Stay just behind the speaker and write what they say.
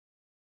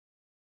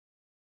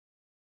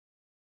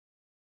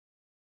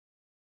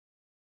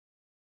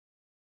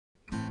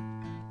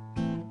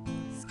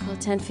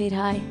10 feet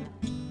high.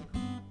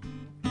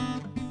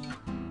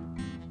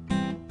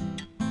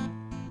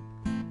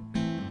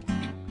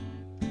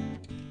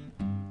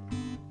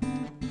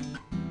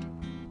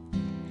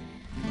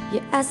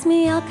 You ask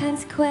me all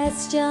kinds of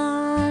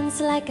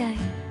questions like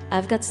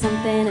I've got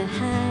something to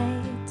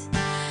hide,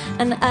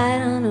 and I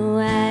don't know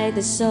why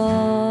this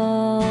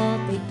all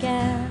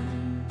began.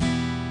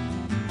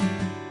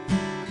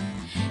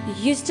 You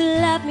used to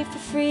love me for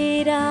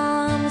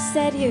freedom,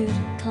 said you'd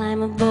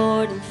climb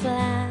aboard and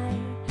fly.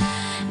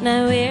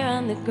 Now we're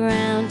on the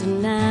ground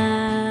and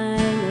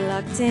I'm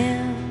locked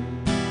in.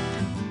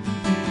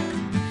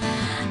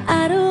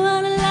 I don't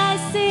wanna lie,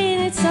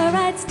 saying it's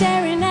alright,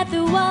 staring at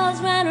the walls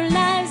when our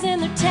lives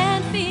and they're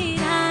 10 feet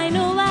high.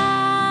 No,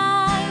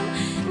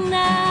 I'm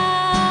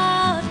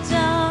not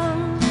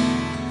done.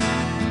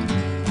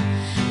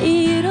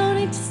 You don't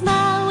need to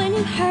smile when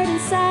you hurt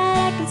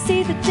inside. I can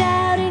see the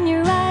doubt in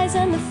your eyes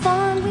and the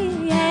fun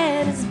we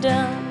had is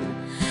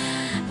done.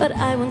 But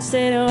I won't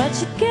say to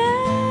watch you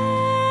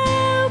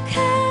go,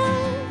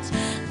 'cause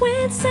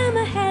when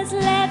summer has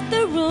left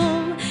the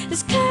room,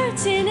 this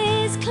curtain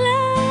is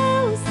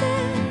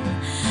closing.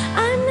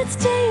 I'm not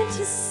staying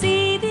to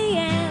see the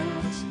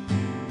end.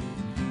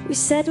 We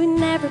said we'd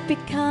never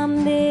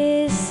become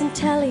this and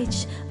tell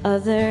each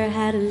other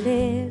how to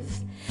live.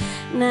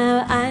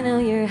 Now I know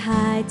your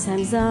high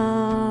times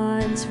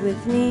aren't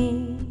with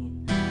me.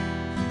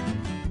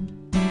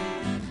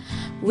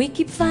 We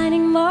keep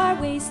finding more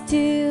ways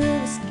to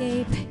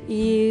escape,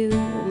 you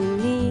and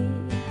me.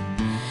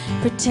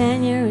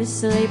 Pretend you're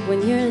asleep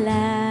when you're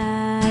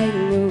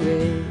lying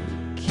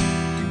awake.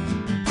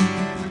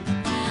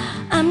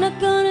 I'm not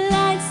gonna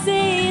lie and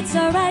say it's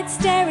alright,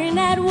 staring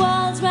at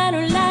walls when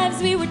our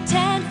lives we were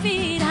 10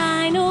 feet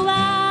high. No,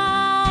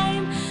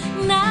 I'm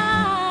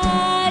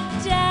not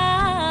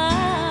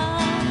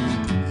done.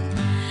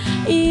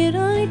 You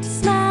don't need to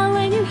smile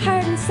when you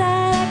hurt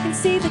inside. I can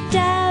see the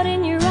doubt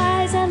in your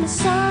eyes and the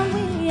song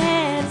we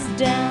had is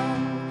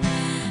down.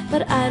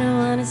 But I don't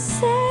wanna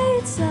say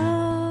it's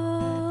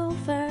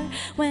over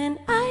when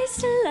I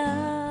still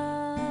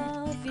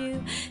love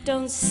you.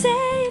 Don't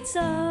say it's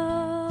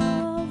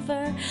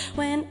over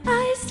when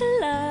I still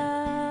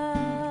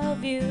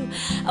love you.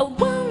 I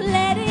won't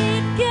let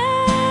it go,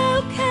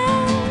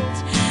 'cause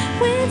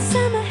when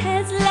summer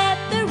has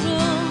left the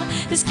room,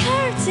 this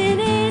curtain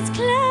is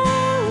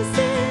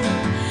closing.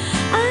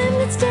 I'm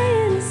not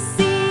staying to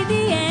see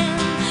the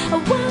end. I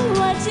won't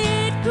watch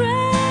it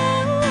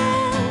grow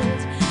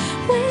out.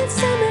 When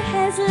summer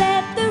has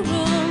left the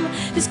room,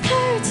 this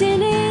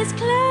curtain is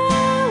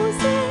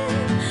closing.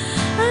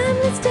 I'm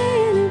not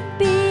staying to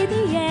be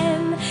the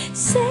end.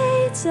 Say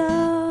it's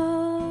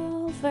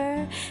over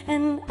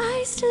and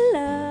I still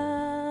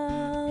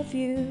love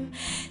you.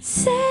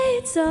 Say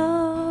it's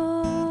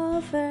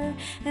over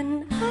and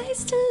I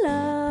still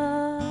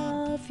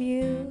love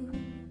you.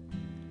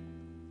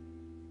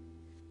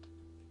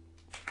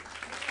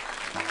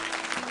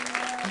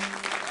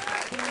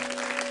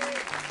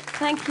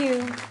 Thank you.